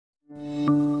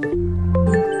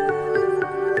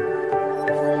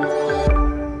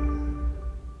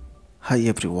Hi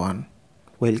everyone,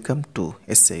 welcome to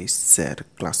Essay Share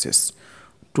classes.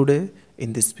 Today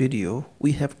in this video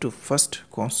we have to first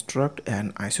construct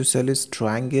an isosceles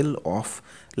triangle of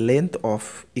length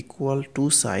of equal to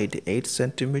side 8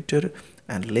 cm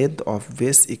and length of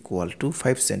base equal to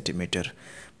 5 cm.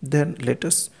 Then let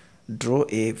us draw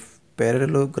a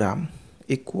parallelogram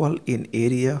equal in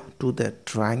area to the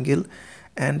triangle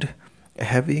and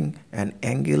having an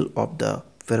angle of the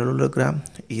parallelogram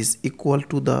is equal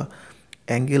to the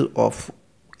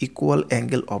equal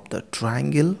angle of the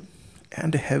triangle,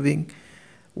 and having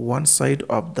one side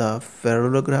of the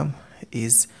parallelogram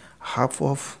is half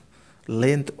of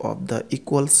length of the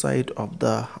equal side of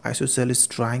the isosceles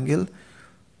triangle.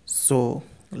 So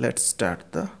let's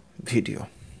start the video.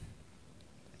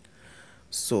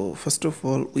 So first of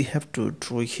all we have to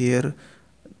draw here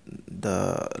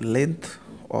the length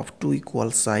of two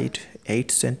equal side 8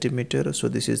 cm. So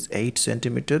this is 8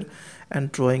 cm,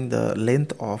 and drawing the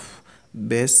length of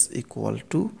base equal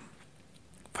to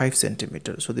 5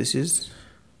 cm.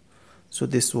 So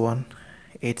this one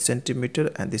 8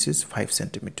 cm and this is 5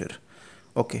 cm.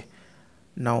 Okay,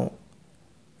 now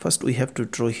first we have to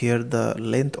draw here the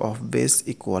length of base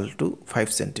equal to 5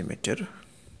 cm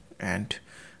and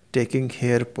taking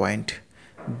here point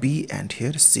B and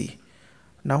here C.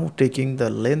 Now taking the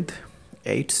length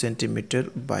 8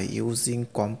 cm by using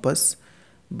compass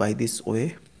by this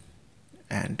way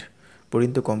and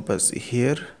putting the compass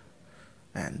here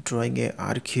and drawing a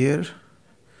arc here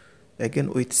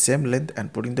again with same length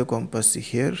and putting the compass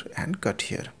here and cut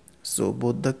here. So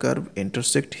both the curve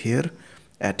intersect here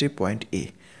at a point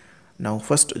A. Now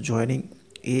first joining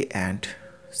A and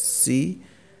C,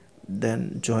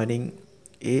 then joining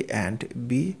A and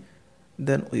B,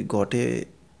 then we got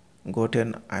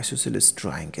an isosceles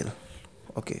triangle.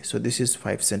 Okay, so this is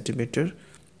 5 cm,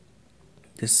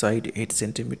 this side 8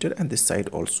 cm and this side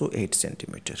also 8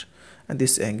 cm, and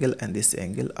this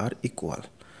angle are equal.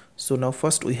 So now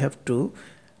first we have to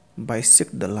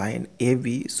bisect the line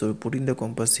AB. So putting the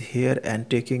compass here and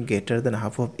taking greater than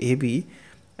half of AB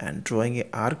and drawing an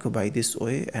arc by this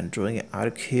way and drawing an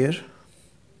arc here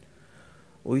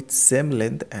with same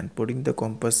length and putting the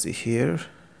compass here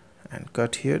and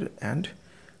cut here and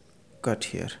cut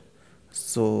here.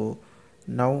 So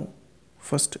now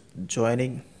first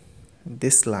joining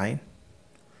this line.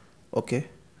 Okay,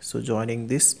 so joining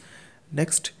this,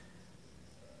 next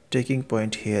taking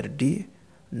point here D.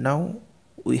 Now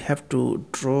we have to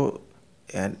draw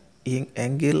an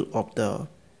angle of the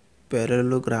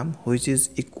parallelogram which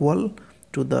is equal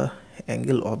to the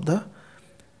angle of the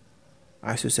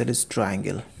isosceles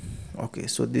triangle. Okay,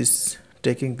 so this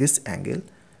taking this angle,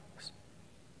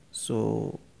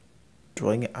 so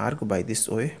drawing an arc by this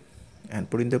way and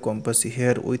putting the compass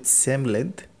here with same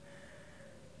length,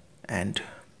 and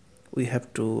we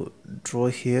have to draw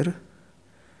here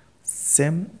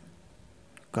same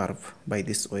curve by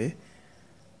this way.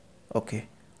 Okay,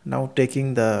 now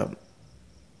taking the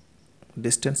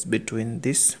distance between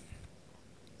this.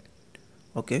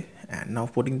 Okay, and now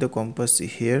putting the compass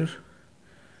here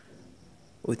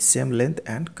with same length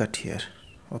and cut here.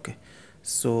 Okay,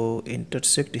 so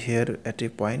intersect here at a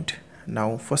point.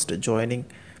 Now first joining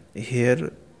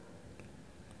here.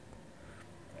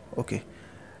 Okay,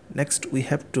 next we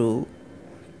have to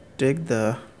take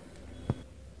the,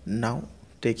 now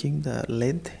taking the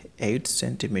length 8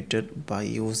 cm by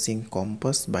using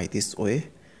compass by this way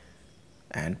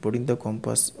and putting the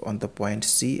compass on the point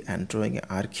C and drawing an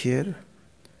arc here.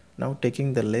 Now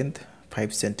taking the length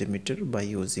 5 cm by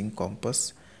using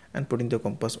compass and putting the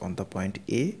compass on the point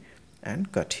A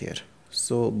and cut here.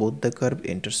 So both the curve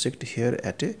intersect here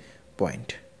at a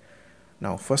point.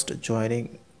 Now first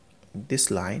joining this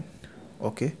line.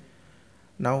 Okay,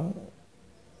 now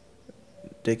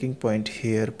taking point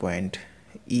here, point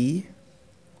E.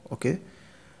 Okay,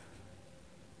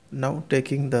 now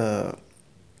taking the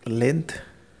length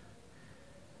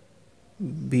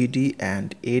BD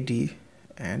and AD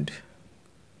and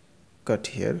cut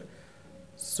here.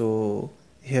 So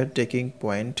here taking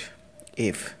point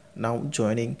F. Now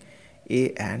joining A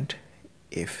and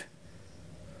F.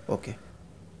 Okay,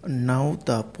 now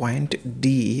the point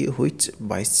D which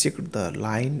bisect the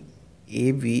line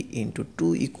AB into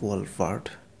two equal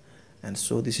parts, and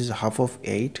so this is half of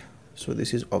 8, so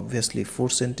this is obviously 4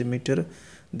 cm.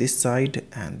 This side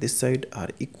and this side are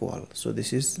equal, so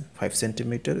this is 5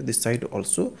 cm, this side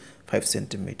also 5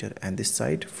 cm and this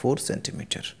side 4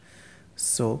 cm.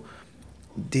 So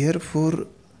therefore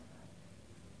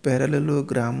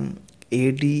parallelogram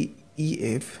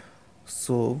ADEF,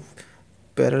 so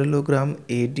parallelogram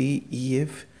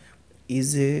ADEF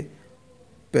is a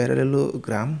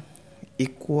parallelogram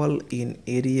equal in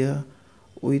area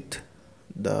with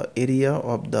the area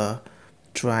of the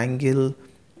triangle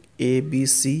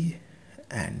ABC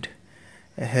and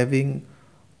having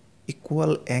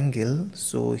equal angle.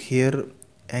 So here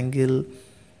angle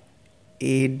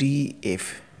ADF.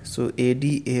 So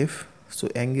ADF. So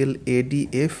angle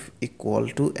ADF equal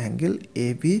to angle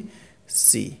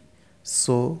ABC.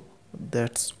 So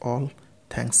that's all.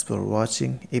 Thanks for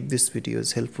watching. If this video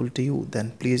is helpful to you,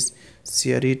 then please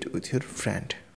share it with your friend.